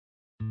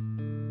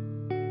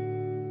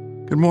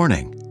Good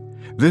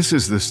morning. This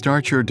is the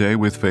Start Your Day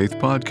with Faith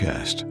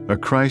podcast, a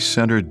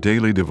Christ-centered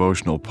daily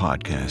devotional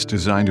podcast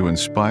designed to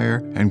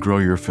inspire and grow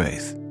your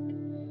faith.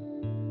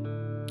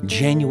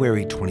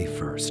 January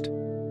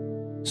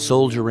 21st,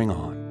 Soldiering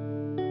On.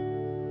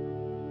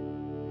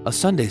 A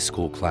Sunday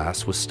school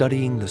class was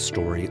studying the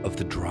story of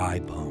the dry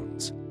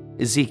bones,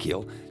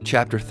 Ezekiel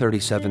chapter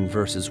 37,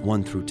 verses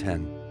 1 through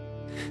 10.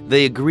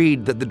 They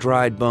agreed that the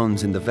dried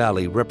bones in the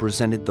valley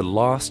represented the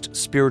lost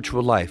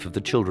spiritual life of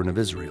the children of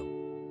Israel.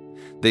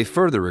 They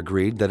further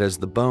agreed that as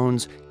the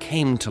bones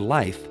came to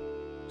life,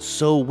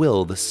 so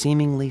will the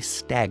seemingly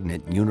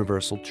stagnant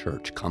universal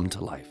church come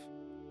to life.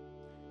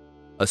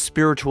 A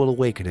spiritual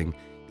awakening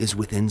is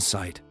within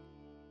sight.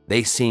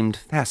 They seemed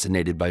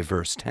fascinated by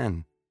verse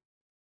 10.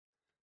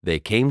 They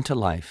came to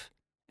life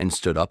and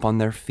stood up on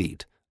their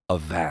feet, a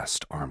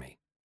vast army.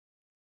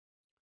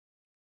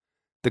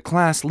 The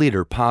class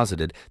leader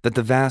posited that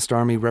the vast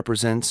army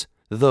represents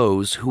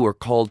those who are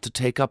called to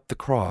take up the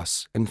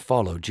cross and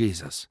follow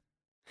Jesus.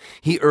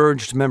 He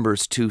urged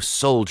members to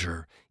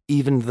soldier,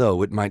 even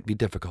though it might be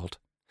difficult.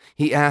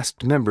 He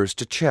asked members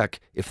to check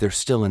if they're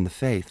still in the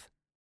faith.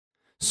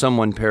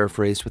 Someone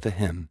paraphrased with a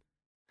hymn,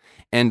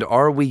 "And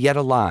are we yet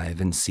alive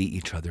and see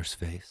each other's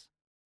face?"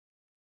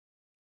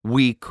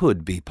 We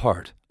could be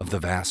part of the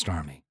vast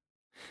army.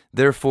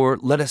 Therefore,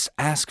 let us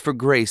ask for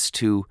grace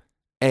to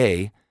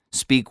A.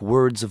 Speak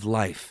words of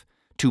life,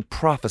 to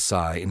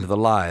prophesy into the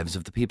lives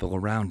of the people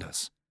around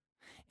us,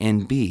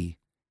 and B.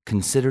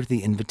 Consider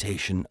the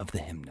invitation of the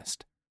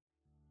hymnist.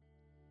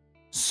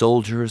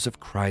 Soldiers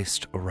of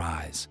Christ,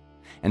 arise,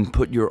 and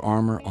put your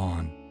armor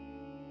on,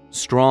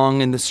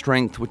 strong in the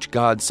strength which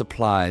God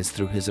supplies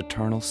through his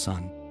eternal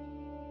Son,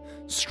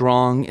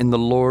 strong in the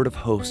Lord of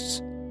hosts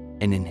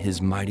and in his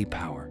mighty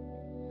power,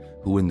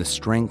 who in the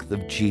strength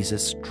of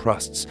Jesus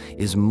trusts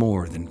is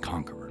more than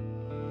conqueror.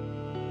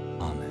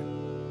 Amen.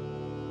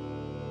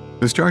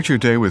 The Start Your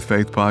Day with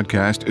Faith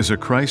podcast is a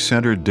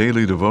Christ-centered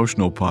daily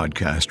devotional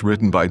podcast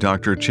written by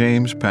Dr.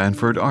 James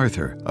Panford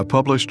Arthur, a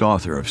published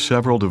author of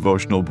several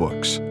devotional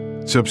books.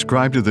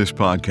 Subscribe to this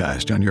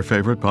podcast on your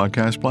favorite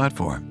podcast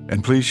platform,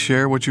 and please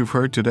share what you've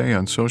heard today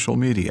on social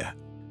media.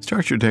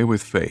 Start your day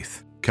with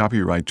faith.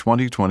 Copyright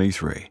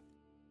 2023.